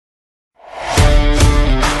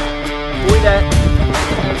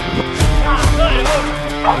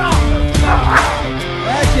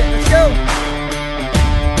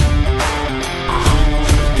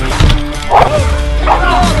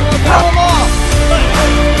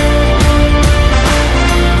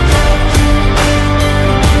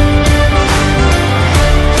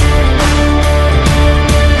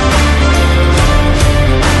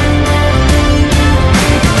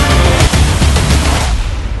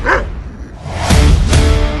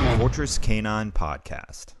Fortress Canine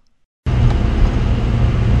Podcast.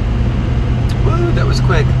 Woo, that was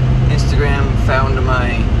quick. Instagram found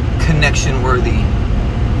my connection-worthy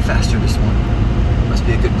faster this morning. Must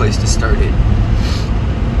be a good place to start it.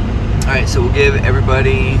 Alright, so we'll give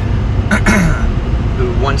everybody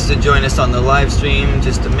who wants to join us on the live stream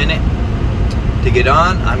just a minute to get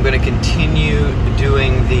on. I'm going to continue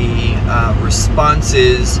doing the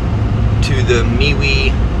responses to the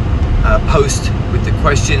MeWe post with the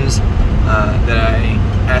questions that I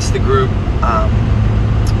asked the group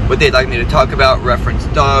what they'd like me to talk about, reference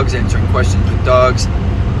dogs, answering questions with dogs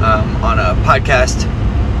on a podcast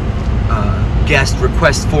guest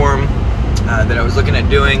request form that I was looking at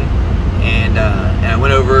doing, and I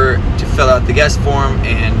went over to fill out the guest form,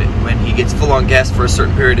 and when he gets full-on guest for a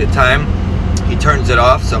certain period of time, he turns it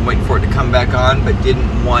off, so I'm waiting for it to come back on, but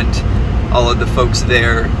didn't want all of the folks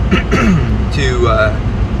there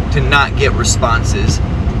to not get responses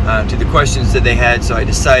to the questions that they had. So I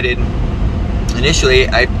decided, initially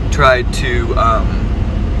I tried to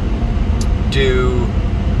do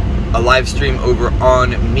a live stream over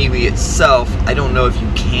on MeWe itself. I don't know if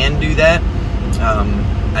you can do that.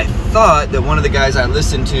 I thought that one of the guys I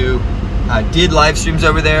listened to did live streams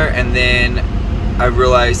over there, and then I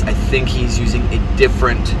realized I think he's using a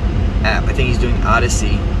different app. I think he's doing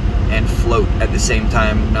Odyssey and Float at the same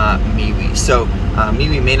time, not MeWe. So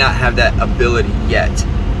MeWe may not have that ability yet.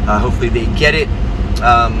 Hopefully they get it.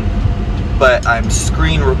 But I'm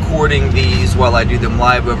screen recording these while I do them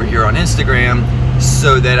live over here on Instagram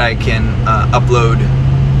so that I can upload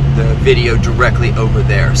the video directly over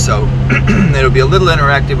there. So it'll be a little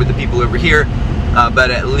interactive with the people over here,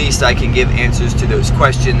 but at least I can give answers to those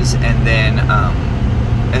questions, and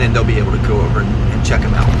then they'll be able to go over and check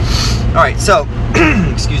them out. Alright, so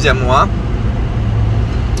excusez-moi.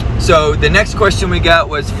 So the next question we got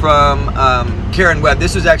was from Karen Webb.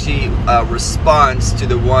 This was actually a response to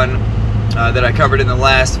the one that I covered in the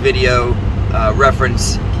last video,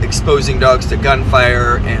 reference exposing dogs to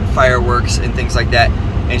gunfire and fireworks and things like that.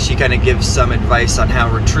 And she kind of gives some advice on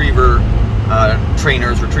how retriever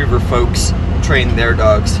trainers, retriever folks train their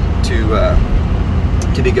dogs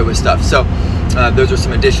to be good with stuff. So those are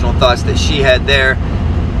some additional thoughts that she had there.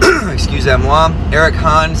 Excusez-moi. Eric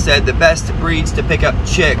Hahn said the best breeds to pick up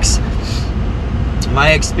chicks.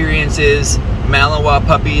 My experience is Malinois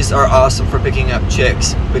puppies are awesome for picking up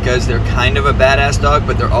chicks because they're kind of a badass dog,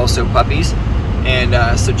 but they're also puppies.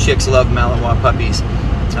 And so chicks love Malinois puppies.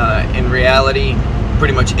 In reality,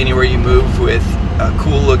 pretty much anywhere you move with a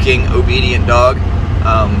cool-looking, obedient dog,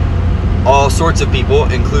 all sorts of people,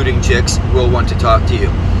 including chicks, will want to talk to you.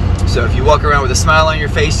 So if you walk around with a smile on your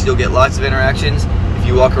face, you'll get lots of interactions. If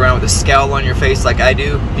you walk around with a scowl on your face like I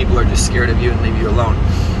do, people are just scared of you and leave you alone.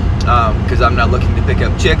 Because I'm not looking to pick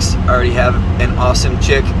up chicks. I already have an awesome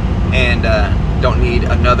chick and don't need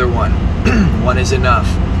another one. One is enough.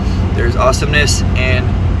 There's awesomeness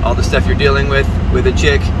and all the stuff you're dealing with a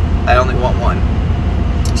chick. I only want one.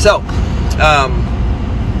 So,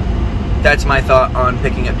 that's my thought on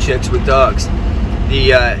picking up chicks with dogs.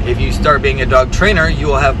 If you start being a dog trainer, you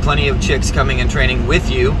will have plenty of chicks coming and training with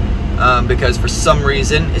you, because for some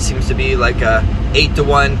reason it seems to be like a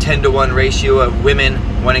 8-to-1, 10-to-1 ratio of women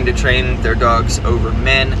wanting to train their dogs over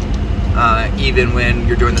men, even when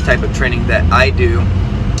you're doing the type of training that I do.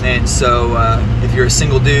 And so if you're a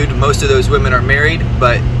single dude, most of those women are married,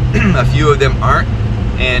 but a few of them aren't.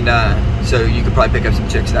 And so you could probably pick up some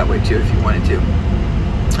chicks that way too if you wanted to.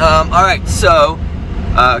 Alright, so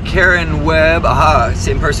Karen Webb,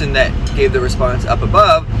 same person that gave the response up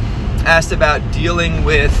above, asked about dealing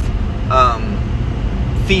with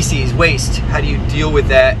feces, waste. How do you deal with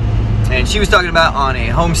that? And she was talking about on a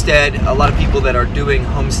homestead. A lot of people that are doing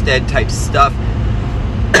homestead type stuff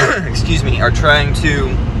excuse me, are trying to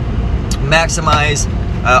maximize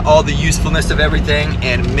all the usefulness of everything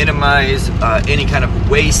and minimize any kind of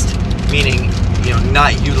waste, meaning, you know,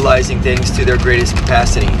 not utilizing things to their greatest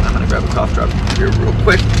capacity. I'm gonna grab a cough drop here real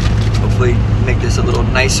quick. Hopefully make this a little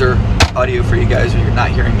nicer audio for you guys when you're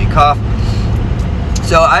not hearing me cough.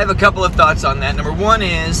 So I have a couple of thoughts on that. Number one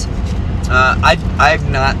is I've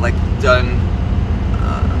not like done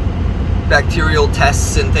bacterial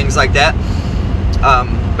tests and things like that,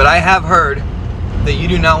 but I have heard that you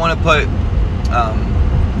do not want to put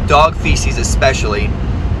dog feces, especially,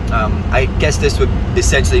 I guess this would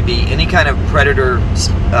essentially be any kind of predator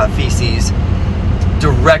feces,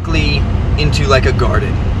 directly into like a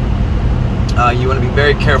garden. You want to be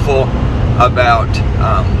very careful about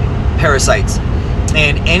parasites,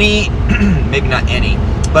 and any maybe not any,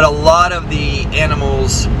 but a lot of the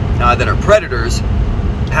animals that are predators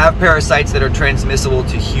have parasites that are transmissible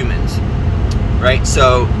to humans, right?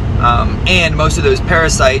 So And most of those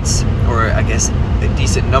parasites, or I guess a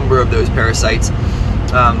decent number of those parasites,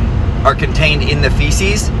 are contained in the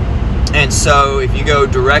feces. And so if you go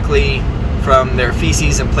directly from their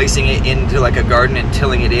feces and placing it into like a garden and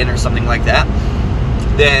tilling it in or something like that,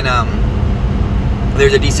 then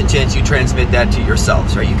there's a decent chance you transmit that to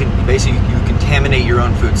yourselves, right? You can basically contaminate your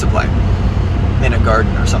own food supply in a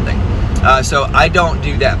garden or something. So I don't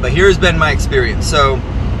do that, but here's been my experience. So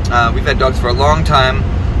we've had dogs for a long time.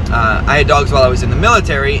 I had dogs while I was in the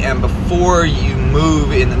military, and before you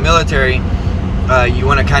move in the military, you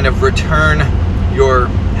want to kind of return your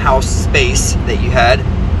house space that you had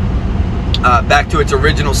back to its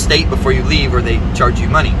original state before you leave, or they charge you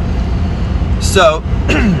money. So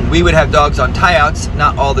we would have dogs on tie-outs,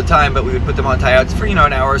 not all the time, but we would put them on tie-outs for, an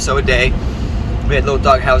hour or so a day. We had little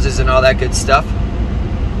dog houses and all that good stuff.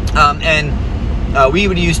 And we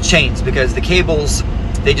would use chains because the cables,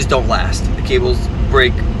 they just don't last. The cables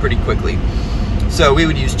break pretty quickly. So we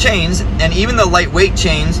would use chains, and even the lightweight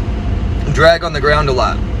chains drag on the ground a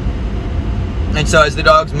lot. And so as the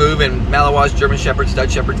dogs move, and Malinois, German Shepherds,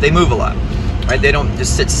 Dutch Shepherds, they move a lot, right? They don't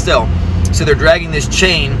just sit still. So they're dragging this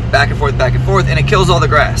chain back and forth, and it kills all the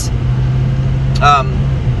grass.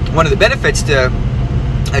 One of the benefits to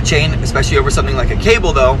a chain, especially over something like a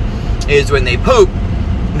cable though, is when they poop,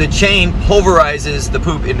 the chain pulverizes the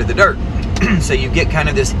poop into the dirt. So you get kind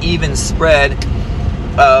of this even spread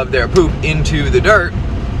of their poop into the dirt.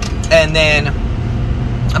 And then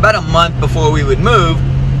about a month before we would move,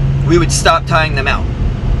 we would stop tying them out,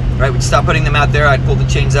 right? We'd stop putting them out there. I'd pull the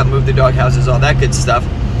chains up, move the dog houses, all that good stuff.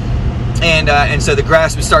 And so the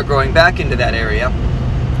grass would start growing back into that area.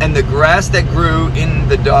 And the grass that grew in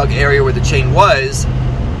the dog area where the chain was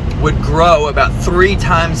would grow about 3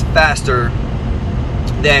 times faster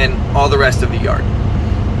than all the rest of the yard,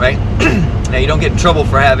 right? Now you don't get in trouble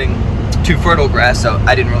for having too fertile grass, so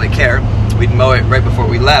I didn't really care. We'd mow it right before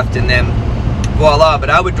we left, and then voila.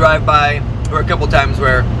 But I would drive by, there were a couple times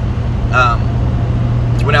where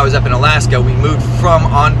when I was up in Alaska, we moved from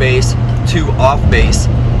on base to off base,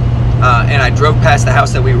 and I drove past the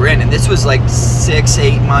house that we were in, and this was like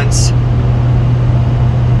 6-8 months.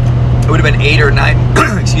 It would have been 8 or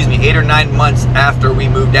 9 excuse me, 8 or 9 months after we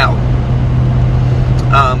moved out.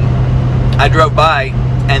 I drove by,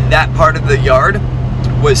 and that part of the yard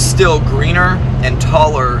was still greener and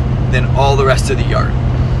taller than all the rest of the yard,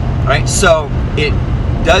 right? So it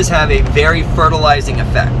does have a very fertilizing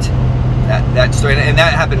effect. That story, and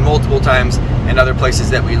that happened multiple times in other places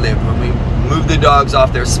that we lived. When we moved the dogs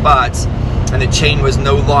off their spots, and the chain was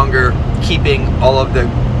no longer keeping all of the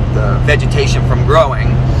vegetation from growing.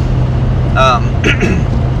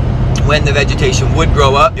 When the vegetation would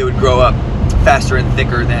grow up, it would grow up faster and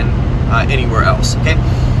thicker than anywhere else. Okay,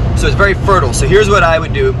 so it's very fertile. So here's what I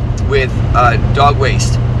would do with dog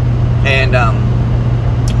waste, and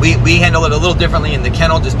we handle it a little differently in the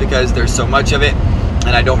kennel just because there's so much of it,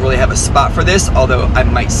 and I don't really have a spot for this, although I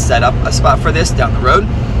might set up a spot for this down the road.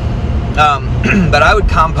 But I would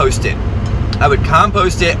compost it. I would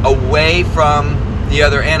compost it away from the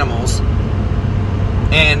other animals,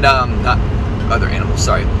 and not other animals,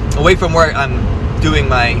 sorry, away from where I'm doing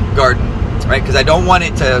my garden, right? Because I don't want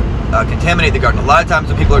it to contaminate the garden. A lot of times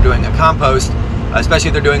when people are doing a compost, especially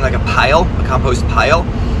if they're doing like a compost pile,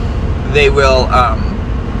 they will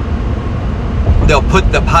they'll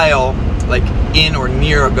put the pile like in or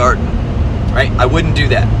near a garden, right? I wouldn't do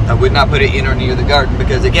that. I would not put it in or near the garden,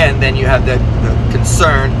 because again, then you have the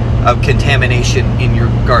concern of contamination in your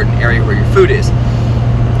garden area where your food is.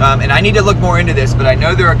 And I need to look more into this, but I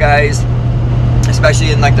know there are guys,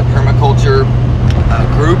 especially in like the permaculture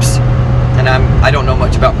groups, and I don't know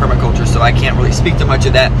much about permaculture, so I can't really speak to much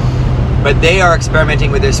of that, but they are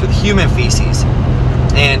experimenting with this with human feces.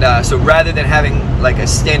 And so rather than having like a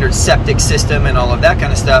standard septic system and all of that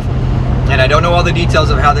kind of stuff, and I don't know all the details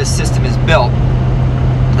of how this system is built,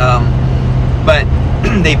 but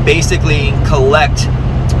they basically collect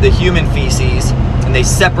the human feces and they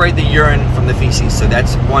separate the urine from the feces. So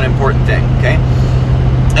that's one important thing, okay?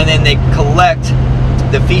 And then they collect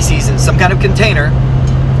the feces in some kind of container,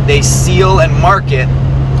 they seal and mark it,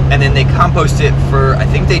 and then they compost it for, I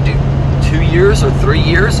think they do 2 years or 3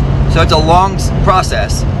 years. So it's a long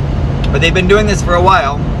process, but they've been doing this for a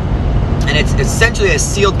while, and it's essentially a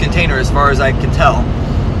sealed container as far as I can tell.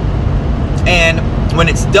 And when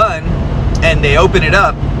it's done and they open it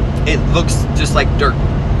up, it looks just like dirt.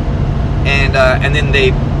 And then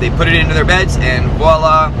they put it into their beds, and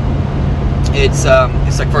voila, it's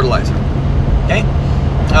like fertilizer. Okay,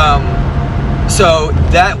 so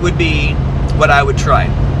that would be what I would try.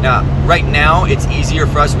 Now, right now, it's easier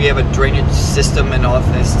for us. We have a drainage system and all of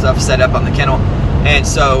this stuff set up on the kennel. And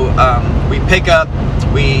so we pick up,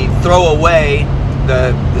 we throw away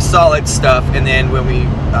the solid stuff, and then when we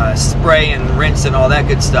spray and rinse and all that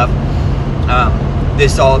good stuff,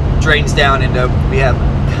 this all drains down into, we have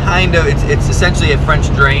kind of, it's essentially a French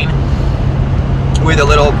drain with a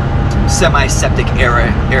little semi-septic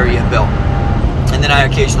area built. And then I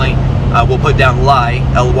occasionally will put down lye,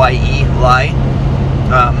 L-Y-E, lye,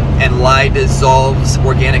 and lye dissolves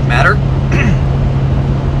organic matter.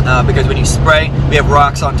 Because when you spray, we have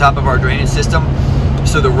rocks on top of our drainage system,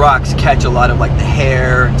 so the rocks catch a lot of like the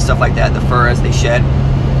hair and stuff like that, the fur as they shed.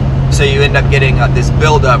 So you end up getting this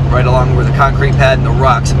buildup right along where the concrete pad and the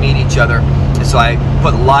rocks meet each other. And so I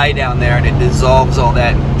put lye down there, and it dissolves all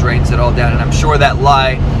that and drains it all down. And I'm sure that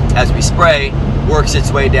lye, as we spray, works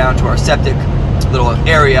its way down to our septic little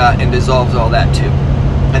area and dissolves all that too.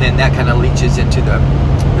 And then that kind of leaches into the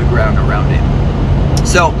ground around it.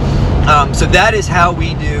 So so that is how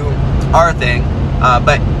we do our thing.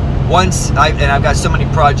 But once I've got so many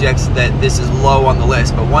projects that this is low on the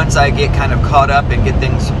list, but once I get kind of caught up and get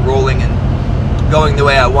things rolling and going the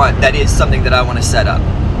way I want, that is something that I want to set up,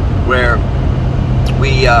 where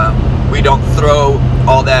we don't throw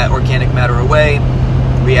all that organic matter away.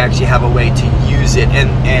 We actually have a way to use it.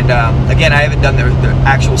 And again, I haven't done the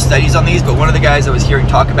actual studies on these, but one of the guys I was hearing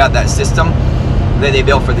talk about that system that they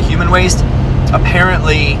built for the human waste,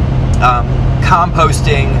 apparently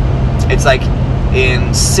composting, it's like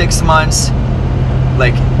in 6 months,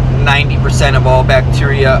 like 90% of all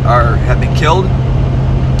bacteria have been killed,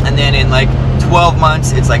 and then in like 12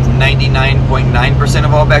 months, it's like 99.9%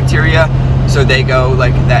 of all bacteria. So they go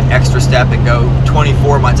like that extra step and go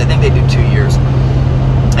 24 months. I think they do 2 years,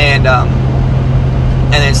 and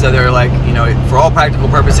then so they're like, you know, for all practical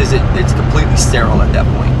purposes, it's completely sterile at that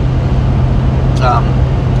point.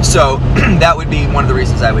 So that would be one of the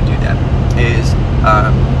reasons I would do that, is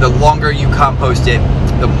the longer you compost it,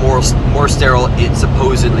 the more sterile it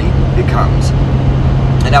supposedly becomes.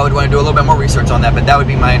 And I would want to do a little bit more research on that, but that would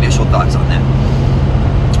be my initial thoughts on that.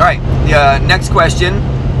 All right, the next question.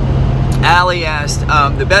 Allie asked,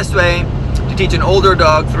 the best way to teach an older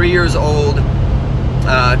dog, 3 years old,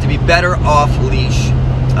 to be better off leash,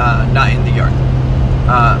 not in the yard.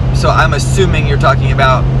 So I'm assuming you're talking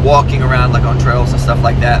about walking around like on trails and stuff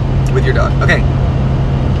like that with your dog. Okay.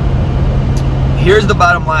 Here's the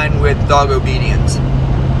bottom line with dog obedience.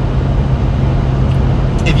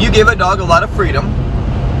 If you give a dog a lot of freedom,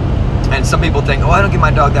 and some people think, oh, I don't give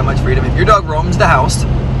my dog that much freedom. If your dog roams the house,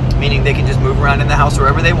 meaning they can just move around in the house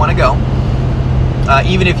wherever they want to go,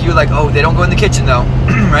 even if you're like, oh, they don't go in the kitchen though,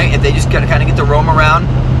 right? If they just kind of get to roam around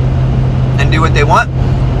and do what they want,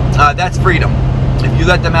 that's freedom. If you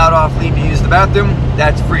let them out off lead to use the bathroom,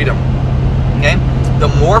 that's freedom. Okay? The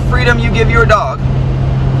more freedom you give your dog,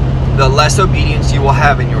 the less obedience you will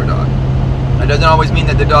have in your dog. That doesn't always mean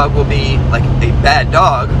that the dog will be like a bad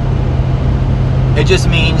dog. It just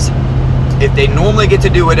means if they normally get to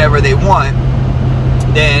do whatever they want,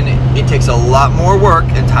 then it takes a lot more work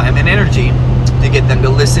and time and energy to get them to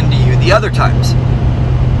listen to you the other times.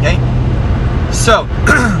 Okay? So,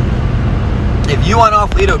 if you want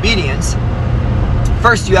off-lead obedience,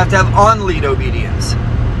 first you have to have on-lead obedience.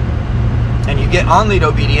 And you get on-lead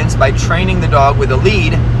obedience by training the dog with a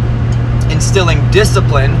lead, instilling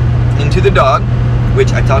discipline into the dog,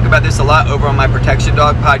 which I talk about this a lot over on my Protection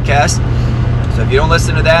Dog podcast. So if you don't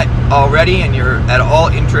listen to that already and you're at all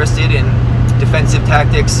interested in defensive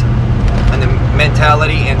tactics and the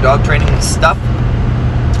mentality and dog training stuff,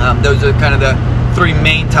 those are kind of the three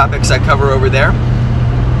main topics I cover over there.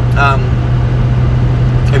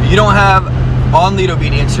 If you don't have on-lead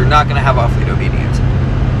obedience, you're not going to have off-lead obedience.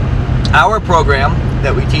 Our program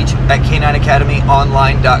that we teach at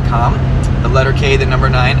K9AcademyOnline.com, the letter K, the number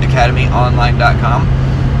 9, AcademyOnline.com,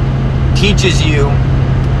 teaches you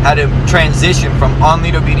how to transition from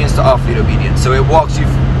on-lead obedience to off-lead obedience. So it walks you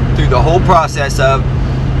through the whole process of,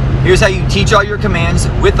 here's how you teach all your commands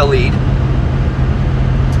with a lead.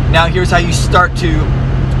 Now here's how you start to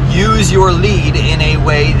use your lead in a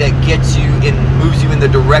way that gets you and moves you in the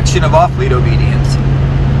direction of off-lead obedience.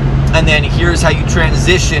 And then here's how you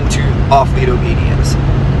transition to off-lead obedience.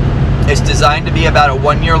 It's designed to be about a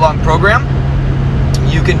 1 year long program.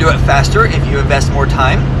 You can do it faster if you invest more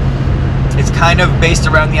time. It's kind of based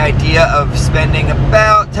around the idea of spending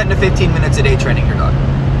about 10 to 15 minutes a day training your dog.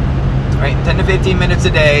 Right? 10 to 15 minutes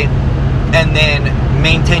a day, and then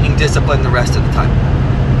maintaining discipline the rest of the time.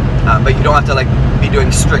 But you don't have to like be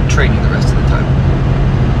doing strict training the rest of the time.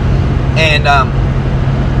 And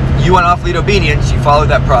you want off-lead obedience, you follow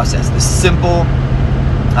that process. The simple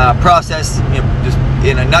process, just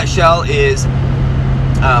in a nutshell, is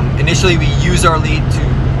initially we use our lead to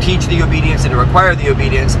teach the obedience and to require the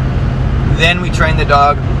obedience. Then we train the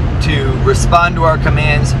dog to respond to our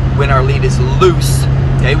commands when our lead is loose.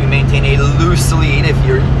 Okay, we maintain a loose lead. If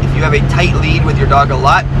you have a tight lead with your dog a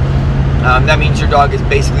lot, that means your dog is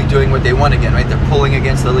basically doing what they want again, right? They're pulling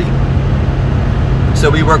against the lead. So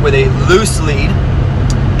we work with a loose lead,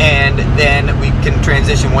 and then we can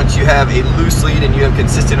transition. Once you have a loose lead and you have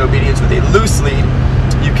consistent obedience with a loose lead,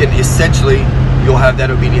 you can essentially, you'll have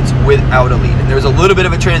that obedience without a lead. And there's a little bit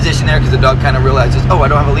of a transition there because the dog kind of realizes, oh, I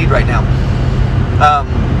don't have a lead right now.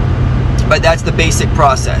 But that's the basic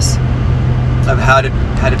process of how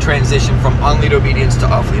to transition from on-lead obedience to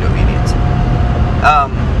off-lead obedience.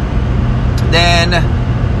 Then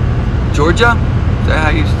Georgia, is that how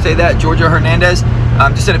you say that? Georgia Hernandez.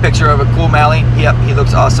 Just sent a picture of a cool Mally. Yep, he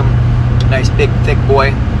looks awesome. Nice, big, thick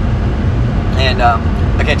boy. And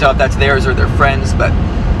I can't tell if that's theirs or their friends, but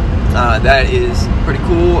that is pretty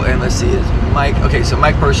cool. And let's see, is Mike. Okay, so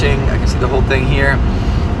Mike Pershing. I can see the whole thing here.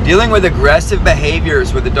 Dealing with aggressive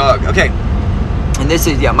behaviors with the dog. Okay, and this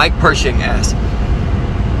is, yeah, Mike Pershing asked.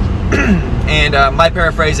 And my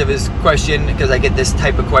paraphrase of his question, because I get this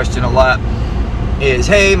type of question a lot, is,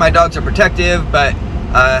 hey, my dogs are protective, but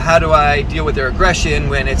how do I deal with their aggression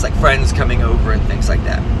when it's like friends coming over and things like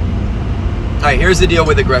that? All right, here's the deal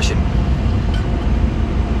with aggression.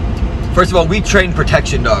 First of all, we train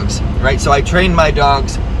protection dogs, right? So I train my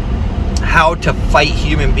dogs how to fight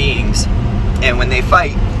human beings. And when they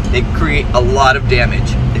fight, they create a lot of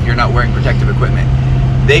damage if you're not wearing protective equipment.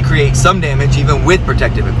 They create some damage even with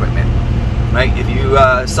protective equipment, right? If you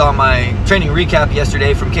saw my training recap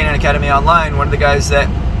yesterday from Canine Academy Online, one of the guys that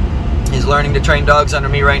is learning to train dogs under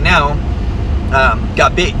me right now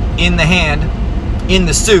got bit in the hand, in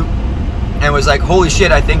the suit, and was like, holy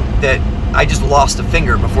shit, I think that I just lost a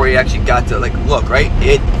finger before he actually got to like look, right?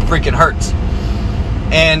 It freaking hurts.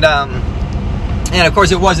 And of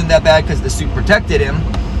course it wasn't that bad because the suit protected him,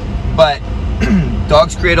 but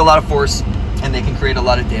dogs create a lot of force and they can create a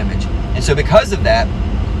lot of damage. And so because of that,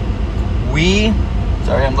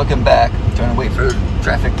 sorry, I'm looking back, I'm trying to wait for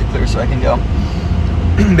traffic to clear so I can go.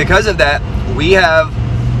 Because of that, we have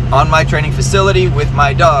on my training facility with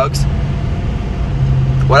my dogs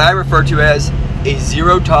what I refer to as a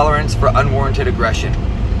zero tolerance for unwarranted aggression.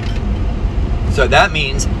 So that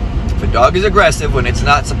means if a dog is aggressive when it's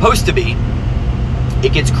not supposed to be,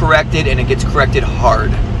 it gets corrected, and it gets corrected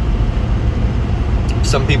hard.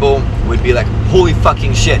 Some people would be like, holy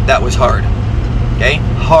fucking shit, that was hard. Okay?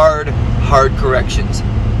 Hard corrections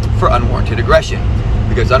for unwarranted aggression.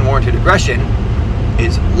 Because unwarranted aggression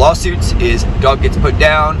is lawsuits, is dog gets put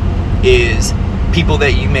down, is people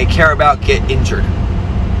that you may care about get injured.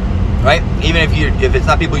 Right? Even if it's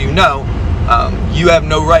not people you know, you have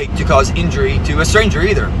no right to cause injury to a stranger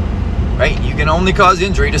either. Right? You can only cause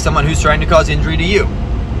injury to someone who's trying to cause injury to you.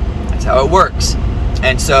 That's how it works.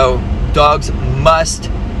 And so dogs must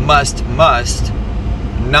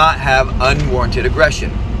not have unwarranted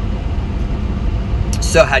aggression.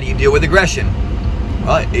 So how do you deal with aggression?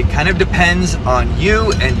 Well, it kind of depends on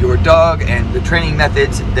you and your dog and the training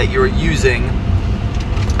methods that you're using.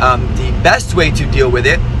 The best way to deal with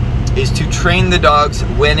it is to train the dogs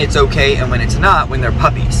when it's okay and when it's not, when they're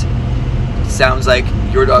puppies. It sounds like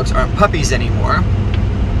your dogs aren't puppies anymore.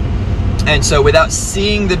 And so without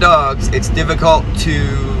seeing the dogs, it's difficult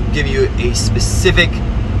to give you a specific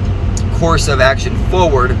course of action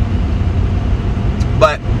forward.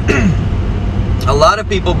 But a lot of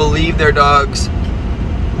people believe their dogs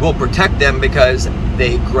will protect them because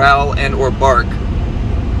they growl and or bark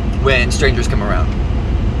when strangers come around.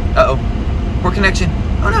 Uh-oh, poor connection.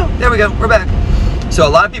 Oh no, there we go, we're back. So a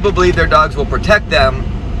lot of people believe their dogs will protect them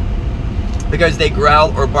because they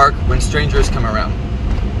growl or bark when strangers come around.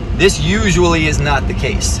 This usually is not the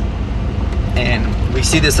case. And we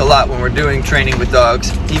see this a lot when we're doing training with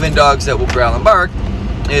dogs, even dogs that will growl and bark,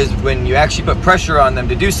 is when you actually put pressure on them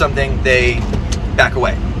to do something, they back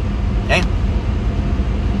away. Okay?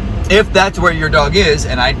 If that's where your dog is,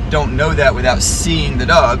 and I don't know that without seeing the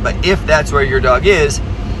dog, but if that's where your dog is,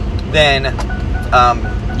 then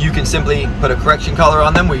you can simply put a correction collar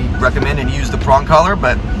on them. We recommend and use the prong collar,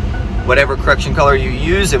 but whatever correction collar you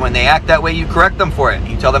use, and when they act that way, you correct them for it.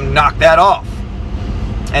 You tell them, knock that off.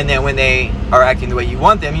 And then when they are acting the way you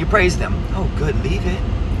want them, you praise them. Oh, good, leave it.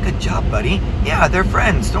 Good job, buddy. Yeah, they're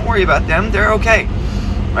friends. Don't worry about them. They're okay.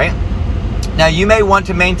 Right? Now, you may want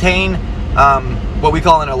to maintain what we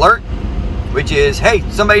call an alert, which is, hey,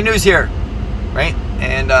 somebody new's here. Right?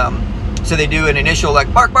 And so they do an initial,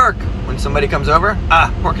 like, bark, bark, when somebody comes over.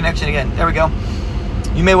 Ah, poor connection again. There we go.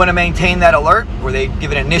 You may want to maintain that alert where they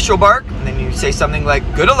give an initial bark, and then you say something like,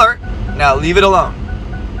 good alert, now leave it alone.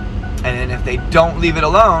 and then if they don't leave it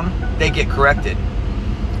alone, they get corrected,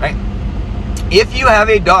 right? If you have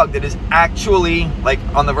a dog that is actually like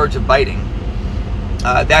on the verge of biting,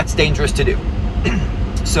 that's dangerous to do.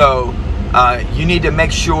 So you need to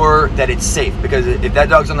make sure that it's safe, because if that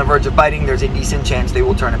dog's on the verge of biting, there's a decent chance they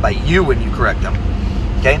will turn and bite you when you correct them.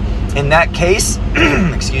 Okay? In that case,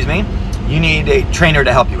 excuse me, you need a trainer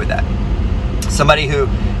to help you with that. Somebody who,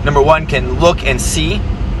 number one, can look and see,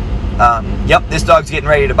 yep, this dog's getting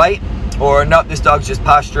ready to bite, or nope, this dog's just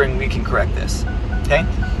posturing, we can correct this. Okay?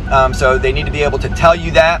 So they need to be able to tell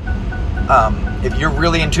you that. If you're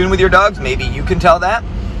really in tune with your dogs, maybe you can tell that.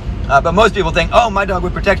 But most people think, oh, my dog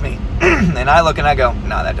would protect me. And I look and I go,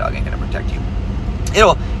 no, that dog ain't gonna protect you.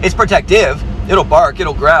 It's protective. It'll bark,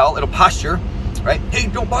 it'll growl, it'll posture, right? Hey,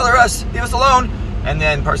 don't bother us, leave us alone. And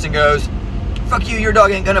then person goes, fuck you, your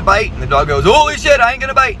dog ain't gonna bite. And the dog goes, holy shit, I ain't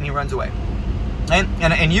gonna bite. And he runs away.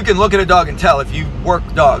 And you can look at a dog and tell. If you work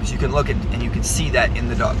dogs, you can look at and you can see that in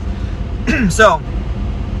the dog. So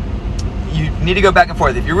you need to go back and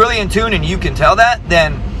forth. If you're really in tune and you can tell that,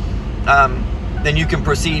 then you can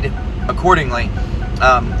proceed accordingly.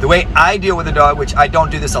 The way I deal with a dog, which I don't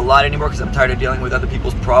do this a lot anymore because I'm tired of dealing with other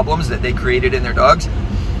people's problems that they created in their dogs,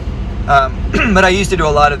 but I used to do a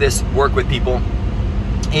lot of this work with people,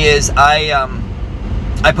 is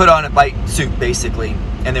I put on a bite suit basically,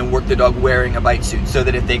 and then work the dog wearing a bite suit, so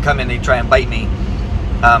that if they come in and they try and bite me,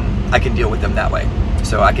 I can deal with them that way.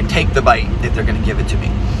 So I can take the bite if they're going to give it to me.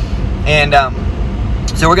 And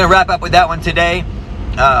so we're going to wrap up with that one today.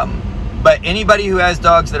 But anybody who has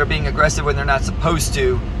dogs that are being aggressive when they're not supposed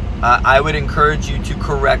to, I would encourage you to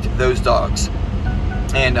correct those dogs.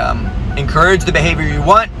 And encourage the behavior you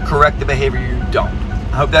want, correct the behavior you don't.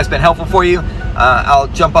 I hope that's been helpful for you. I'll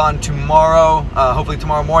jump on tomorrow, hopefully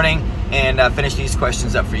tomorrow morning, and finish these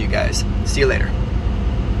questions up for you guys. See you later.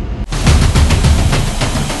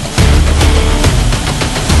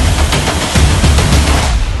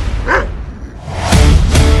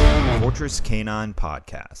 Fortress Canine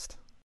Podcast.